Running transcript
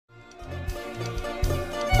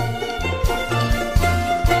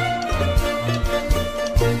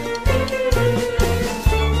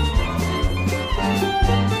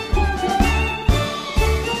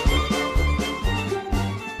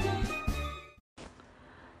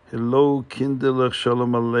Hello, Kinderlech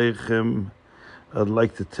Shalom Aleichem. I'd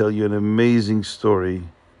like to tell you an amazing story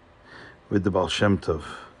with the Baal Shem Tov.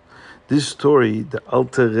 This story, the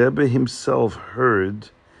Alter Rebbe himself heard.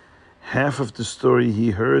 Half of the story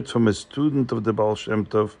he heard from a student of the Baal Shem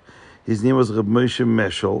Tov. His name was Reb Moshe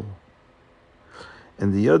Meshel.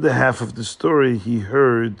 And the other half of the story he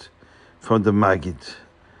heard from the Maggid,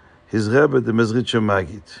 his Rebbe, the Mezritcher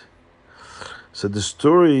Maggid. So the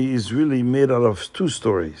story is really made out of two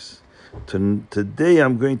stories. Today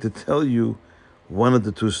I'm going to tell you one of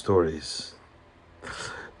the two stories.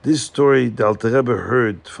 This story the Alter Rebbe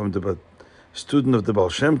heard from the student of the Baal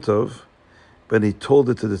Shem Tov, when he told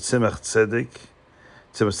it to the Tzemach Tzedek.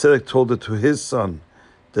 Tzemach Tzedek told it to his son,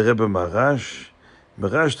 the Rebbe Marash.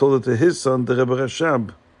 Marash told it to his son, the Rebbe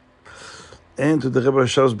Rashab, and to the Rebbe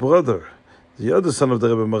Rashab's brother, the other son of the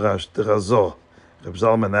Rebbe Marash, the Razor, Reb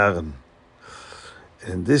Zalman Aaron.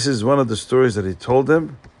 And this is one of the stories that he told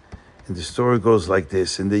them. And the story goes like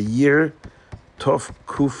this. In the year Tov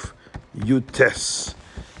Kuf Yutes.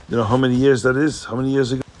 You know how many years that is? How many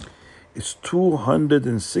years ago? It's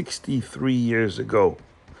 263 years ago.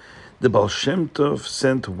 The Baal Shem Tov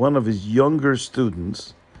sent one of his younger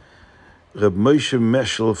students, Reb Moshe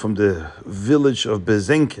Meshel, from the village of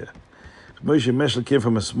Bezenke. Moshe Meshel came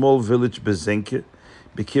from a small village, Bezenke,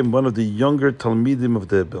 became one of the younger Talmidim of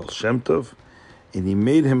the Baal Shem Tov, and he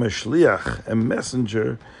made him a shliach, a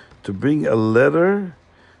messenger, to bring a letter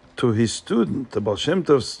to his student, the Baal Shem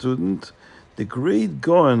Tov student, the great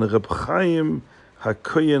Gaon, Reb Chaim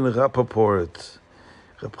HaKoyen Rapaport.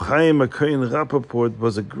 Reb Chaim HaKoyen Rapaport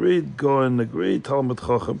was a great Gaon, a great Talmud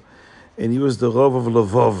Chacham, and he was the Rav of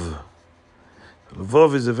Lvov.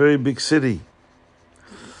 Lvov is a very big city.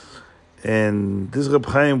 And this Reb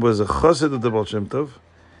Chaim was a chassid of the Baal Shem Tov.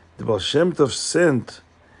 The Baal Shem Tov sent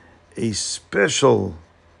a special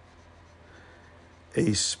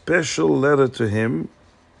letter to him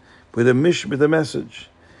with a message.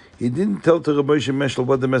 He didn't tell to Reb Moshe Meshel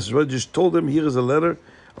what the message was. Just told him, here is a letter.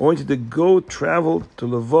 I want you to go travel to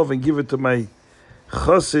Lvov and give it to my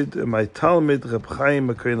chassid and my Talmud, Reb Chaim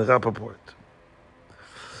HaKoyen Rapaport.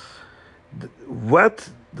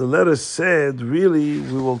 What the letter said, really,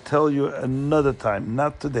 we will tell you another time,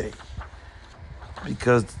 not today.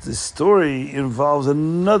 Because the story involves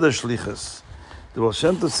another shlichus. The Baal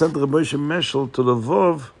Shem Tov sent Reb Moshe Meshel to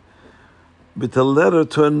Lvov with a letter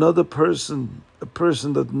to another person, a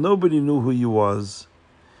person that nobody knew who he was.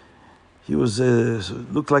 He was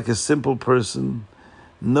looked like a simple person.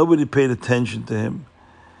 Nobody paid attention to him.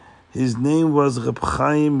 His name was Reb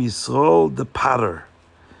Chaim Yisrael the Potter.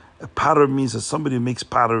 A potter means that somebody who makes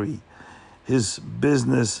pottery. His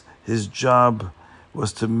business, his job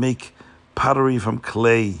was to make pottery from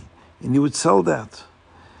clay, and he would sell that.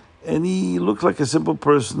 And he looked like a simple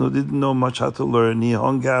person who didn't know much how to learn. He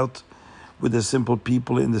hung out with the simple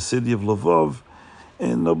people in the city of Lvov,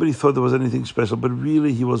 and nobody thought there was anything special, but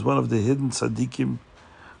really he was one of the hidden tzaddikim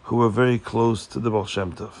who were very close to the Baal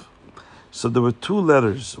Shem Tov. So there were two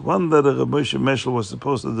letters. One letter Reb Moshe Meshel was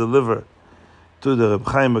supposed to deliver to the Reb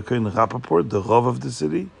Chaim HaKoyen Rapaport, the Rav of the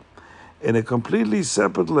city, and a completely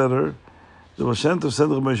separate letter the Baal Shem Tov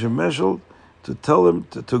sent Reb Moshe Meshel to tell him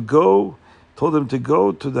told him to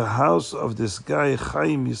go to the house of this guy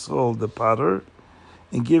Chaim Yisrael the Potter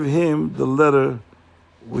and give him the letter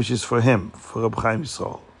which is for him, for Reb Chaim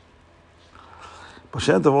Yisrael. Baal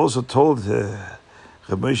Shem Tov also told Reb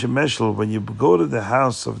Moshe Meshel, when you go to the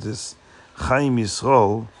house of this Chaim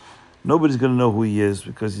Yisrael, nobody's going to know who he is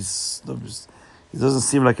because he doesn't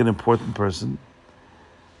seem like an important person,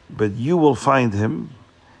 but you will find him.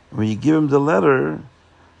 When you give him the letter,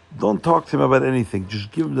 don't talk to him about anything.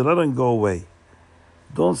 Just give him the letter and go away.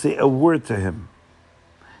 Don't say a word to him.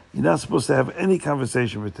 You're not supposed to have any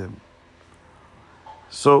conversation with him.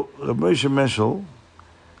 So Reb Moshe Meshel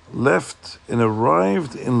left and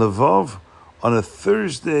arrived in Lvov on a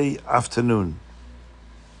Thursday afternoon.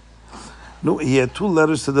 No, he had two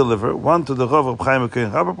letters to deliver, one to the Rav Reb Chaim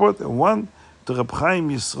HaKoyen Rapaport and one to Reb Chaim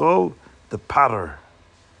Yisrael the Potter.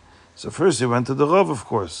 So first he went to the Rav, of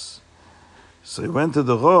course. So he went to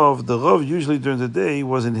the Rav. The Rav usually during the day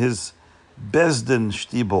was in his Bezdin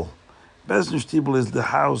Shtibel. Bezdin Shtibel is the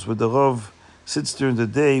house where the Rav sits during the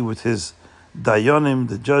day with his Dayanim,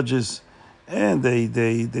 the judges, and they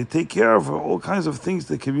take care of all kinds of things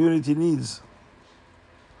the community needs.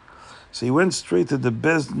 So he went straight to the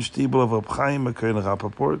Bezdin Shtibel of Reb Chaim HaKoyen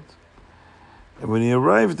Rapaport. And when he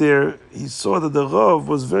arrived there, he saw that the Rav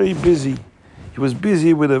was very busy. He was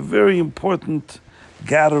busy with a very important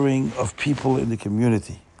gathering of people in the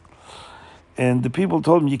community. And the people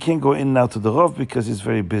told him, you can't go in now to the Rav because he's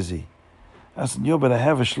very busy. I said, but I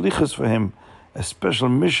have a shlichus for him. a special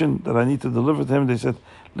mission that I need to deliver to him. They said,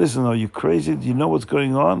 listen, are you crazy? Do you know what's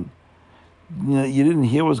going on? You didn't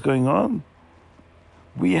hear what's going on?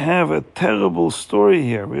 We have a terrible story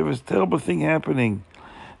here. We have a terrible thing happening.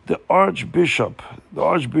 The Archbishop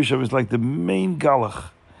is like the main Galach,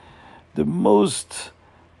 the most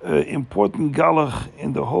important Galach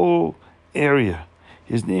in the whole area.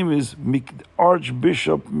 His name is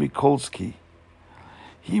Archbishop Mikolski.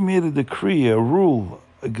 He made a decree, a rule,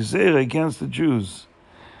 a gzera against the Jews.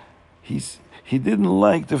 He didn't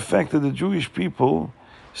like the fact that the Jewish people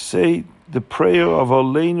say the prayer of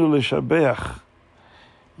Aleinu L'Shabeach.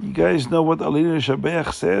 You guys know what Aleinu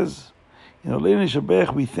L'Shabeach says? In Aleinu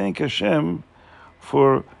L'Shabeach, we thank Hashem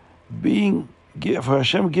for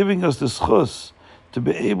Hashem giving us the schus to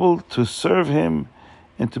be able to serve Him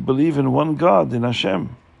and to believe in one God, in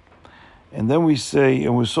Hashem. And then we say,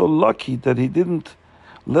 and we're so lucky that He didn't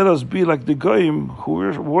let us be like the Goyim who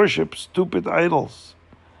worship stupid idols.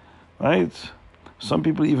 Right? Some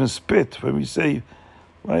people even spit when we say,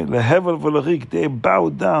 right, lehevel v'lerik, they bow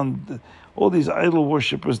down. All these idol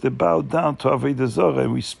worshippers, they bow down to Avodah Zarah,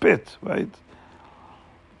 and we spit, right?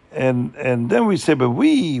 And then we say, but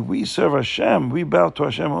we serve Hashem, we bow to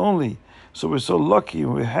Hashem only. So we're so lucky,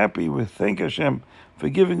 we're happy, we thank Hashem for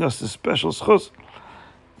giving us this special schus.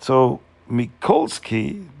 So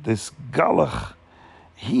Mikolski, this Galach,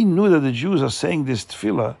 he knew that the Jews are saying this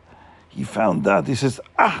tefillah. He found out, he says,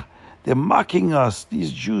 they're mocking us.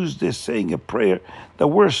 These Jews, they're saying a prayer that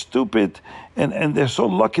we're stupid and they're so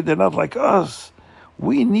lucky they're not like us.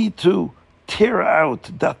 We need to tear out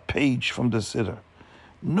that page from the Siddur.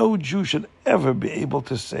 No Jew should ever be able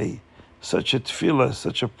to say such a tefillah,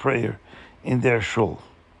 such a prayer in their shul.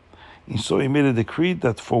 And so he made a decree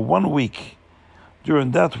that for 1 week,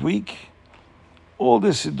 during that week, all the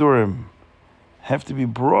Siddurim have to be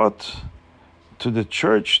brought to the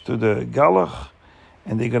church, to the Galach,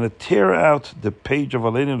 and they're going to tear out the page of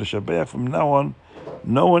Aleinu L'Shabeach. From now on,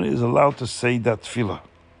 no one is allowed to say that tefillah.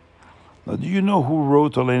 Now, do you know who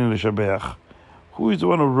wrote Aleinu L'Shabeach? Who is the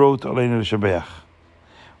one who wrote Aleinu L'Shabeach?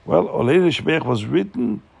 Well, Aleinu L'Shabeach was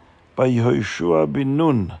written by Yehoshua bin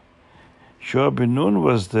Nun. Yehoshua bin Nun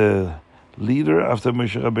was the leader after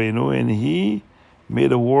Moshe Rabbeinu, and he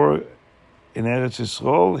made a war in Eretz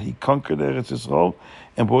Yisrael. He conquered Eretz Yisrael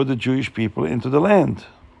and brought the Jewish people into the land.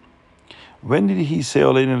 When did he say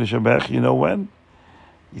Aleinu L'Shabeach? You know when?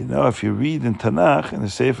 You know, if you read in Tanakh, in the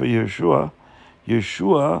Sefer Yeshua,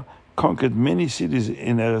 Yeshua conquered many cities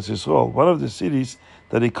in Eretz Yisrael. One of the cities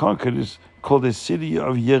that he conquered is called the city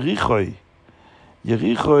of Yericho.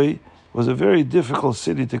 Yericho was a very difficult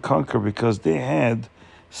city to conquer because they had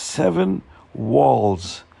 7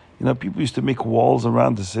 walls. You know, people used to make walls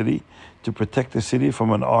around the city to protect the city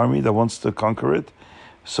from an army that wants to conquer it.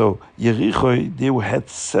 So Yericho, they had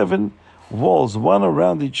 7 walls, one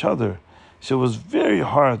around each other. So it was very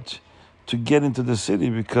hard to get into the city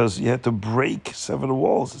because you had to break 7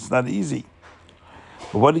 walls. It's not easy.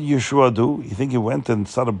 But what did Yeshua do? You think he went and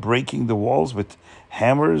started breaking the walls with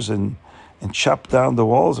hammers and chopped down the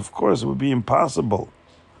walls? Of course, it would be impossible.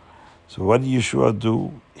 So what did Yeshua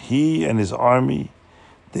do? He and his army,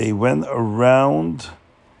 they went around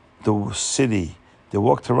the city. They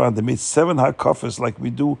walked around. They made 7 hakafas like we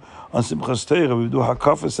do on Simchas Torah. We do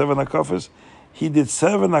hakafas, 7 hakafas. He did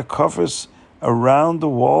 7 hakafas around the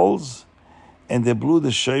walls, and they blew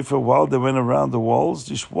the shofar while they went around the walls,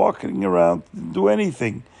 just walking around, didn't do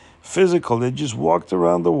anything physical. They just walked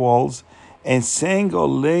around the walls and sang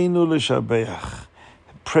Aleinu L'Shabeach,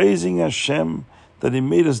 praising Hashem that He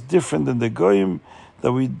made us different than the Goyim,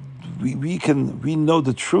 that we know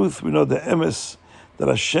the truth, we know the emes, that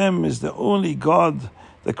Hashem is the only God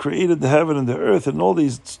that created the heaven and the earth, and all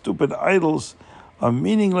these stupid idols are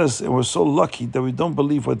meaningless, and we're so lucky that we don't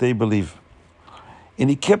believe what they believe. And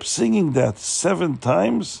he kept singing that 7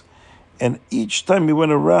 times, and each time he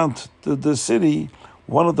went around the city,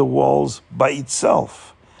 one of the walls by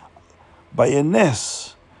itself, by a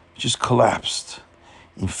nes, just collapsed.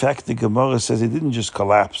 In fact, the Gemara says it didn't just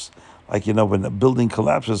collapse, like, you know, when a building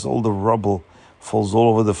collapses, all the rubble falls all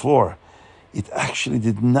over the floor. It actually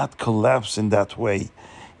did not collapse in that way.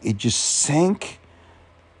 It just sank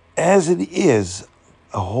as it is,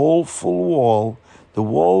 a whole full wall. The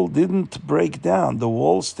wall didn't break down. The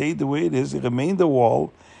wall stayed the way it is. It remained the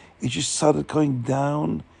wall. It just started going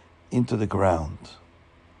down into the ground.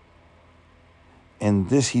 And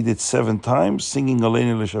this he did 7 times, singing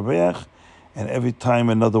Aleinu L'Shabeach, and every time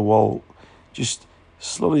another wall just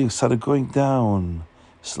slowly started going down,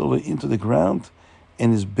 slowly into the ground,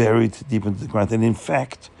 and is buried deep into the ground. And in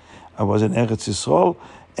fact, I was in Eretz Yisrael,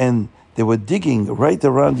 and they were digging right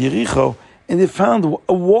around Yericho, and they found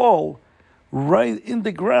a wall right in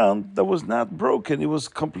the ground that was not broken. It was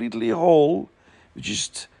completely whole,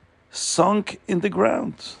 just sunk in the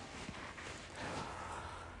ground.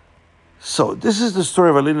 So this is the story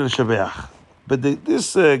of Aleinu L'Shabeach. But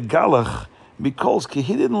this Galach, Mikolsky,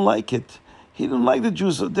 he didn't like it. He didn't like the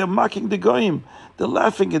Jews. They're mocking the Goyim. They're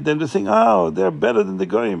laughing at them. They think, oh, they're better than the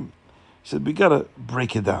Goyim. He said, we got to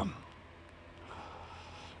break it down.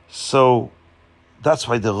 So that's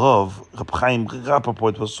why the Rav, Reb Chaim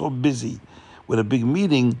Rappaport, was so busy with a big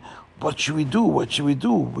meeting. What should we do? What should we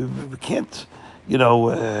do? We can't,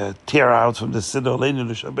 tear out from the Siddur Aleinu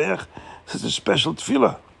L'Shabeach. This is a special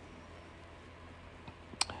tefillah.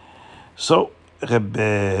 So Reb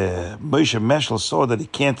Moshe Meshel saw that he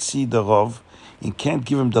can't see the Rav, he can't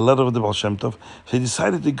give him the letter of the Baal Shem Tov, so he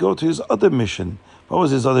decided to go to his other mission. What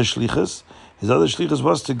was his other shlichus? His other shlichus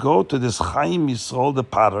was to go to this Chaim Yisrael, the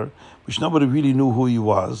potter, which nobody really knew who he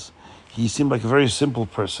was. He seemed like a very simple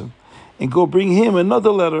person, and go bring him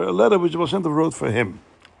another letter, a letter which Baal Shem Tov wrote for him.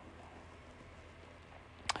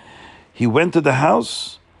 He went to the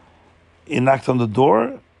house, he knocked on the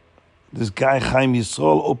door. This guy, Chaim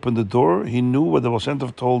Yisrael, opened the door. He knew what the Baal Shem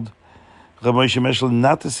Tov told Reb Moshe Meshel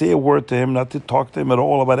not to say a word to him, not to talk to him at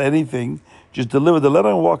all about anything, just deliver the letter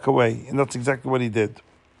and walk away. And that's exactly what he did.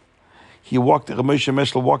 Reb Moshe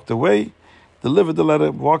Meshel walked away, delivered the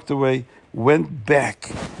letter, walked away, went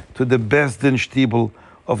back to the Beis Din Shtibel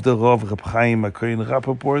of the Rav Reb Chaim HaKohen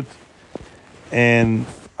Rappaport. And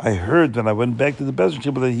I heard when I went back to the Beis Din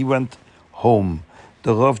Shtibel that he went home.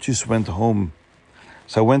 The Rav just went home.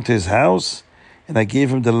 So I went to his house, and I gave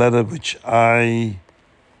him the letter which I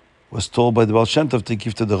was told by the Baal Shem Tov to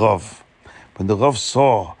give to the Rav. When the Rav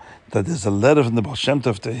saw that there's a letter from the Baal Shem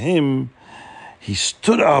Tov to him, he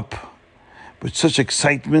stood up with such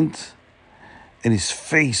excitement, and his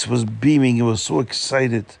face was beaming. He was so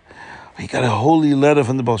excited. He got a holy letter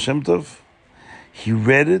from the Baal Shem Tov. He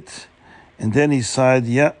read it, and then he said,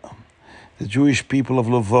 yeah, the Jewish people of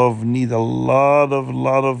Lvov need a lot of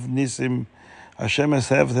nisim. Hashem has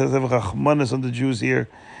have rachmanis on the Jews here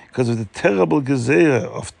because of the terrible gezerah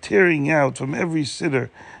of tearing out from every siddur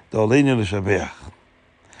the Aleinu L'Shabeach.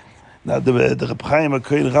 Now the Reb Chaim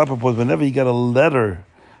HaKohen Rappaport, whenever he got a letter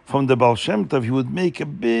from the Baal Shem Tov, he would make a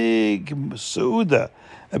big seuda,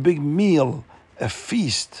 a big meal, a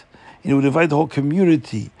feast. And he would invite the whole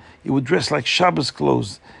community. He would dress like Shabbos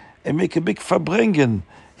clothes and make a big farbrengen.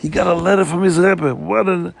 He got a letter from his Rebbe. What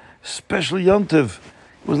a special yontiv.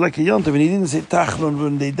 It was like a yontiv, and he didn't say tachlon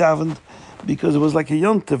when they davened, because it was like a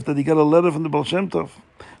yontiv that he got a letter from the Baal Shem Tov.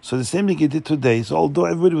 So the same thing he did today. So although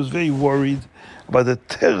everybody was very worried about the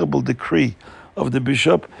terrible decree of the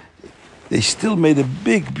bishop, they still made a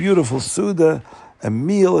big, beautiful Suda, a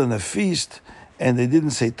meal and a feast, and they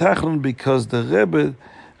didn't say tachlon because the Rebbe,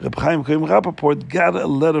 Reb Chaim HaKohen Rappaport, got a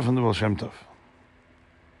letter from the Baal Shem Tov.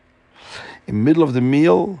 In the middle of the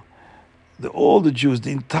meal, all the Jews, the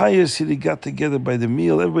entire city got together by the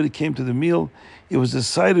meal. Everybody came to the meal. It was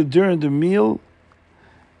decided during the meal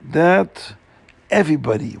that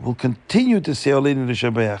everybody will continue to say Aleinu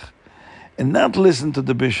L'Shabeach and not listen to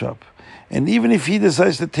the bishop. And even if he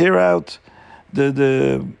decides to tear out the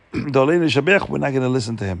Aleinu L'Shabeach, we're not going to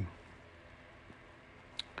listen to him.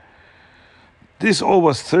 This all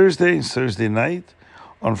was Thursday night.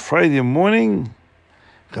 On Friday morning,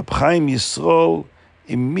 Reb Chaim Yisrael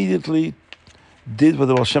immediately did what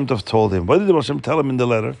the Baal Shem Tov told him. What did the Baal Shem tell him in the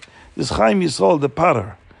letter? This Chaim Yisrael, the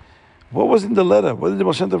potter. What was in the letter? What did the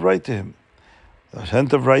Baal Shem Tov write to him? The Baal Shem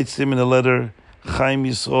Tov writes to him in the letter, Chaim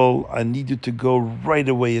Yisrael, I need you to go right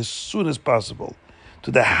away as soon as possible to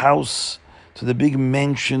the house, to the big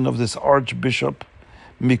mansion of this Archbishop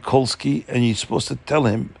Mikolsky, and you're supposed to tell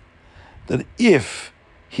him that if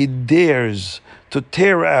he dares to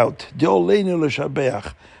tear out the Aleinu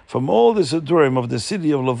L'Shabeach from all the Siddurim of the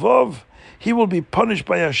city of Lvov, he will be punished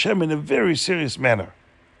by Hashem in a very serious manner.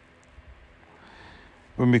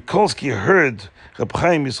 When Mikolsky heard Reb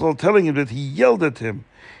Chaim Yisrael telling him that, he yelled at him,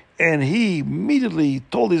 and he immediately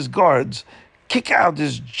told his guards, kick out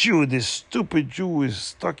this Jew, this stupid Jew who is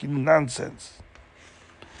stuck in nonsense.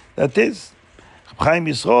 That is, Reb Chaim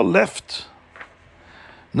Yisrael left.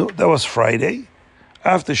 No, that was Friday.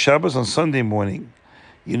 After Shabbos on Sunday morning,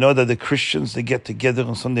 you know that the Christians, they get together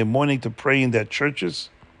on Sunday morning to pray in their churches.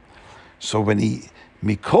 So when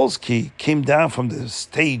Mikolsky came down from the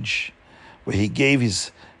stage where he gave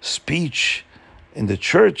his speech in the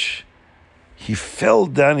church, he fell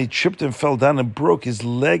down, he tripped and fell down and broke his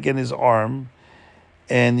leg and his arm.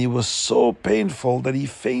 And it was so painful that he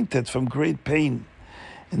fainted from great pain.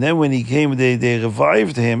 And then when he came, they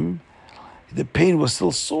revived him. The pain was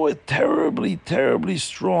still so terribly, terribly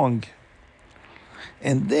strong.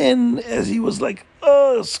 And then, as he was like,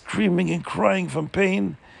 screaming and crying from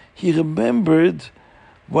pain, he remembered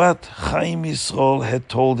what Chaim Yisrael had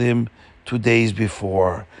told him 2 days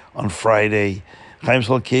before, on Friday. Chaim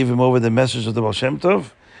Yisrael gave him over the message of the Baal Shem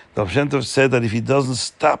Tov. The Baal Shem Tov said that if he doesn't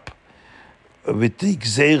stop with the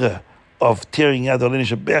Gzeira of tearing out the Olin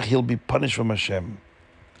Berg, he'll be punished from Hashem.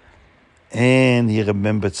 And he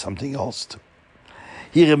remembered something else too.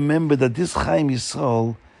 He remembered that this Chaim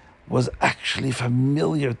Yisrael was actually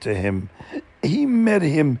familiar to him. He met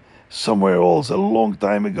him somewhere else a long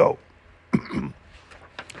time ago.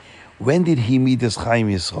 When did he meet this Chaim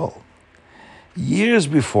Yisrael? Years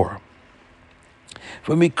before.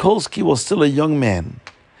 When Mikolsky was still a young man.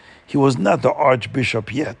 He was not the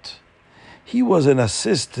archbishop yet. He was an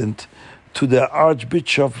assistant to the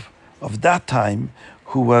archbishop of that time,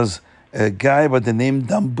 who was a guy by the name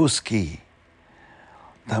Dambuski.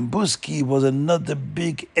 Dambuski was another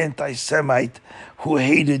big anti-Semite who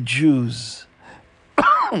hated Jews.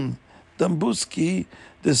 Dambuski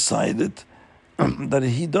decided that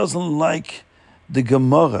he doesn't like the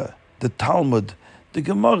Gemara, the Talmud. The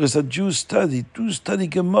Gemara is a Jews study. Jews study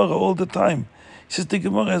Gemara all the time. He says the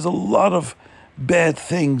Gemara has a lot of bad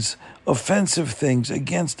things, offensive things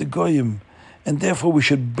against the Goyim, and therefore we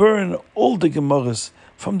should burn all the Gemaras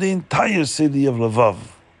from the entire city of Lvov.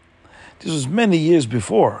 This was many years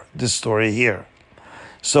before this story here.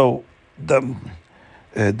 So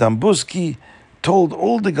Dambuski told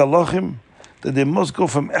all the Galachim that they must go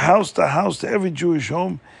from house to every Jewish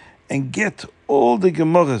home and get all the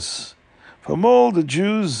Gemaras from all the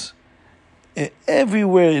Jews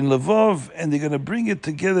everywhere in Lvov, and they're going to bring it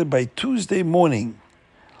together by Tuesday morning.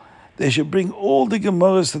 They should bring all the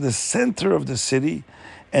Gemaras to the center of the city,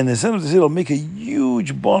 and the center of the city will make a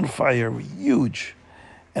huge bonfire, huge.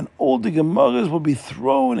 And all the Gemaras will be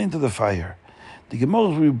thrown into the fire. The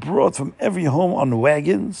Gemaras will be brought from every home on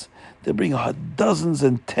wagons. They bring dozens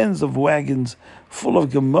and tens of wagons full of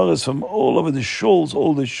Gemaras from all over the shoals,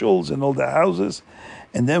 all the shoals and all the houses.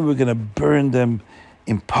 And then we're going to burn them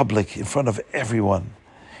in public, in front of everyone.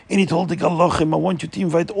 And he told the Galachim, I want you to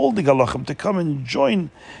invite all the Galachim to come and join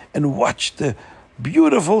and watch the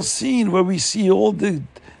beautiful scene where we see all the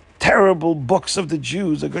terrible books of the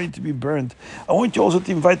Jews are going to be burned. I want you also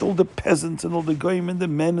to invite all the peasants and all the goyim and the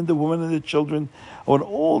men and the women and the children. I want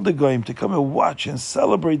all the goyim to come and watch and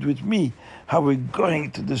celebrate with me how we're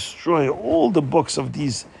going to destroy all the books of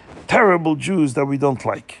these terrible Jews that we don't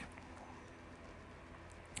like.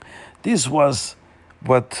 This was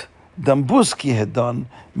what Dambuski had done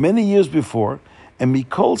many years before, and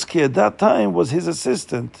Mikolsky at that time was his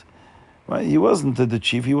assistant. Right? He wasn't the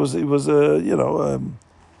chief. He was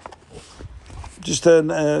just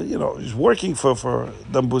he's working for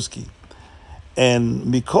Dambuski. And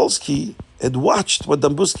Mikolsky had watched what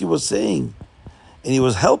Dambuski was saying. And he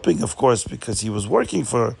was helping, of course, because he was working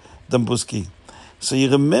for Dambuski. So he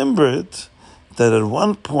remembered that at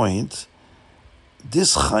one point,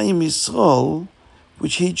 this Chaim Yisrael,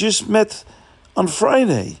 which he just met on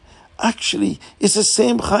Friday, actually is the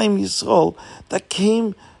same Chaim Yisrael that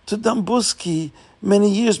came to Dambuski many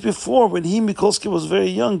years before, when Mikolsky was very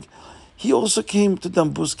young. He also came to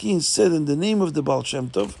Dambuski and said in the name of the Baal Shem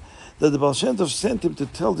Tov that the Baal Shem Tov sent him to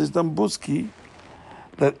tell this Dambuski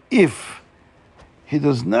that if he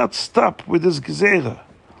does not stop with this Gezerah,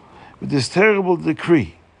 with this terrible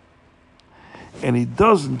decree, and he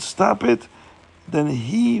doesn't stop it, then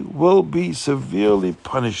he will be severely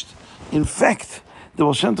punished. In fact, the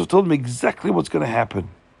Baal Shem Tov told him exactly what's going to happen.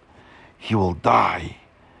 He will die.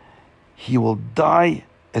 He will die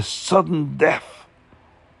a sudden death.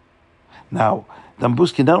 Now,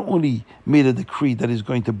 Dambuski not only made a decree that he's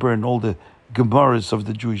going to burn all the Gemaras of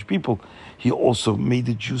the Jewish people, he also made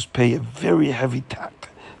the Jews pay a very heavy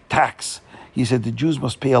tax. He said the Jews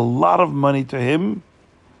must pay a lot of money to him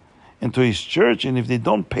and to his church, and if they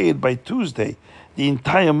don't pay it by Tuesday, the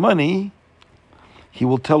entire money, he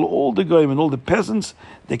will tell all the goyim and all the peasants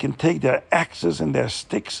they can take their axes and their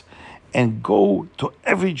sticks and go to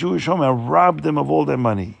every Jewish home and rob them of all their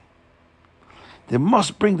money. They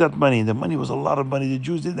must bring that money. And the money was a lot of money. The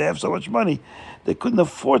Jews didn't have so much money. They couldn't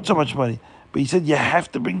afford so much money. But he said, you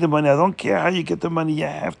have to bring the money. I don't care how you get the money. You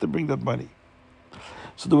have to bring that money.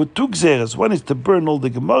 So there were two gzeras. One is to burn all the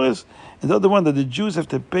Gemaras, and the other one that the Jews have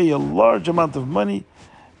to pay a large amount of money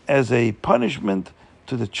as a punishment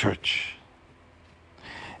to the church.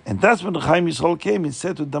 And that's when Chaim Yisrael came and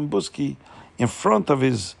said to Dambuski in front of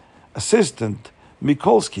his assistant,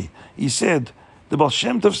 Mikolsky, he said, the Baal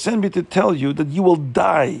Shem Tov sent me to tell you that you will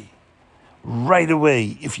die right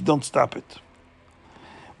away if you don't stop it.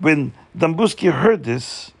 When Dambuski heard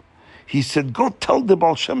this, he said, go tell the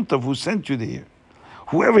Baal Shem Tov who sent you here.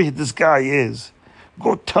 whoever this guy is,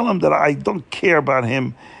 go tell him that I don't care about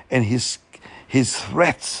him and his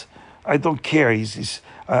threats. I don't care.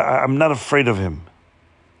 I'm not afraid of him.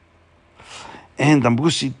 And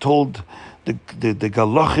Dambuski told the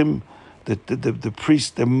Galachim, the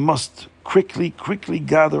priest, they must quickly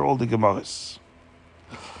gather all the Gemaras.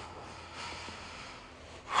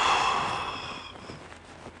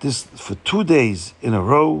 This, for 2 days in a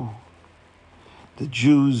row, the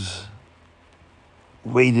Jews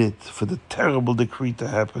waited for the terrible decree to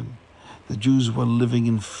happen. The Jews were living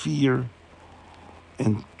in fear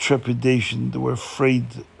and trepidation. They were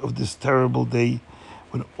afraid of this terrible day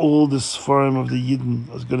when all the Sfarim of the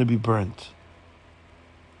Yidden was going to be burnt.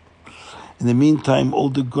 In the meantime, all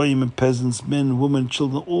the Goyim and peasants, men, women,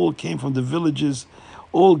 children, all came from the villages,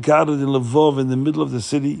 all gathered in Lvov in the middle of the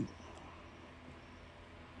city.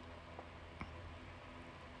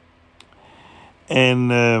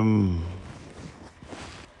 And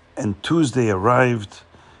Tuesday arrived,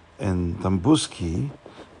 and Dambuski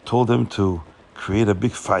told them to create a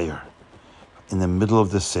big fire in the middle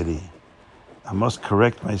of the city. I must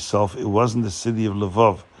correct myself, it wasn't the city of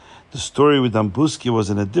Lvov. The story with Dambuski was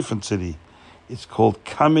in a different city. It's called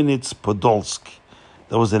Kamenets-Podolsk.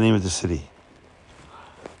 That was the name of the city.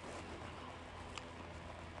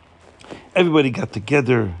 Everybody got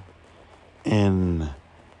together, and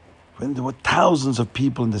when there were thousands of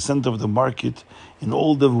people in the center of the market, and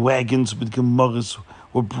all the wagons with gemaras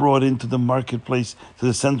were brought into the marketplace, to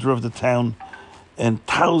the center of the town, and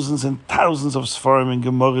thousands of Sfarim and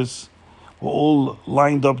gemaras were all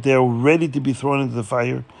lined up there, ready to be thrown into the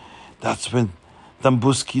fire. That's when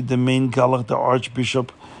Dambuski, the main Galach, the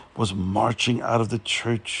archbishop, was marching out of the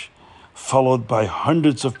church, followed by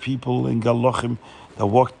hundreds of people in Galachim that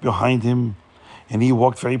walked behind him. And he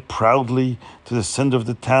walked very proudly to the center of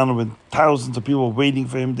the town when thousands of people were waiting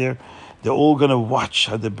for him there. They're all going to watch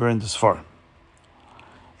how they burn this farm.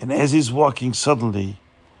 And as he's walking, suddenly,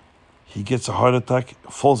 he gets a heart attack,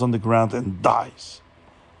 falls on the ground, and dies.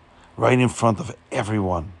 Right in front of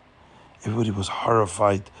everyone. Everybody was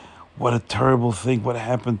horrified. What a terrible thing, what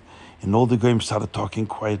happened? And all the Goyim started talking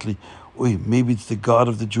quietly. Oy, maybe it's the God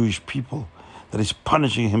of the Jewish people that is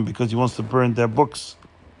punishing him because he wants to burn their books.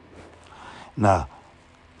 Now,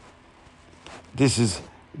 this is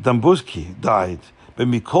Dambuski died, but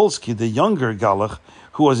Mikolski, the younger Galach,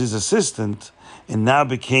 who was his assistant and now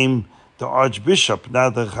became the archbishop. Now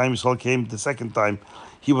that Chaim Yisrael came the second time,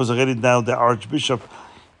 he was already now the archbishop.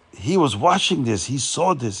 He was watching this, he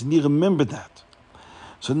saw this, and he remembered that.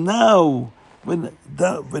 So now, when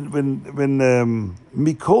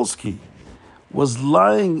Mikolski was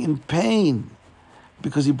lying in pain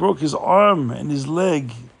because he broke his arm and his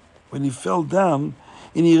leg when he fell down,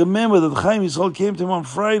 and he remembered that Chaim Yisrael came to him on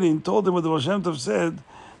Friday and told him what the Baal Shem Tov said,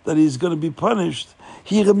 that he's going to be punished.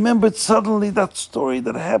 He remembered suddenly that story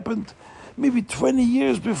that happened maybe 20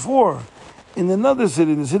 years before in another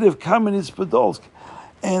city, in the city of Kamenets-Podolsk,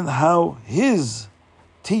 and how his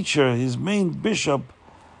teacher, his main bishop,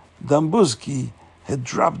 Dambuski, had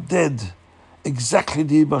dropped dead exactly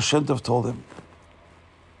the Baal Shem Tov told him.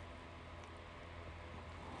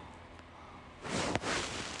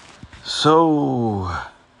 So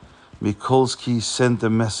Mikolski sent a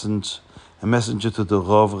messenger to the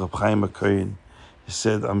Rav, Reb Chaim HaKohen. He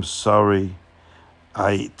said, I'm sorry,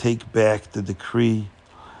 I take back the decree.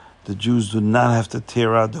 The Jews do not have to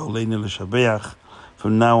tear out the Oleinu L'Shabeach.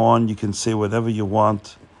 From now on, you can say whatever you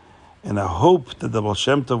want. And I hope that the Baal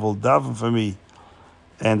Shem Tov will daven for me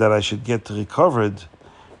and that I should get recovered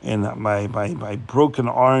and my broken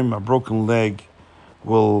arm, my broken leg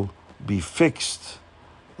will be fixed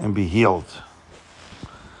and be healed.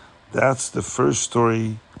 That's the first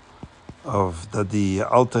story of that the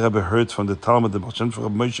Alter Rebbe heard from the Talmud, the Baal Shem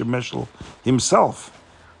Tov, Moshe Meshel himself,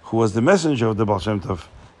 who was the messenger of the Baal Shem Tov.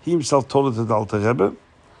 He himself told it to the Alter Rebbe.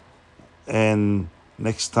 And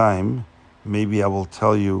next time, maybe I will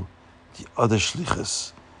tell you the other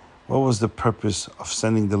shlichus. What was the purpose of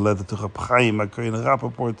sending the letter to Reb Chaim HaKohen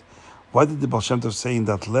Rappaport? What did the Baal Shem Tov say in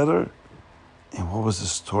that letter? And what was the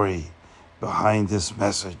story behind this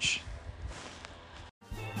message?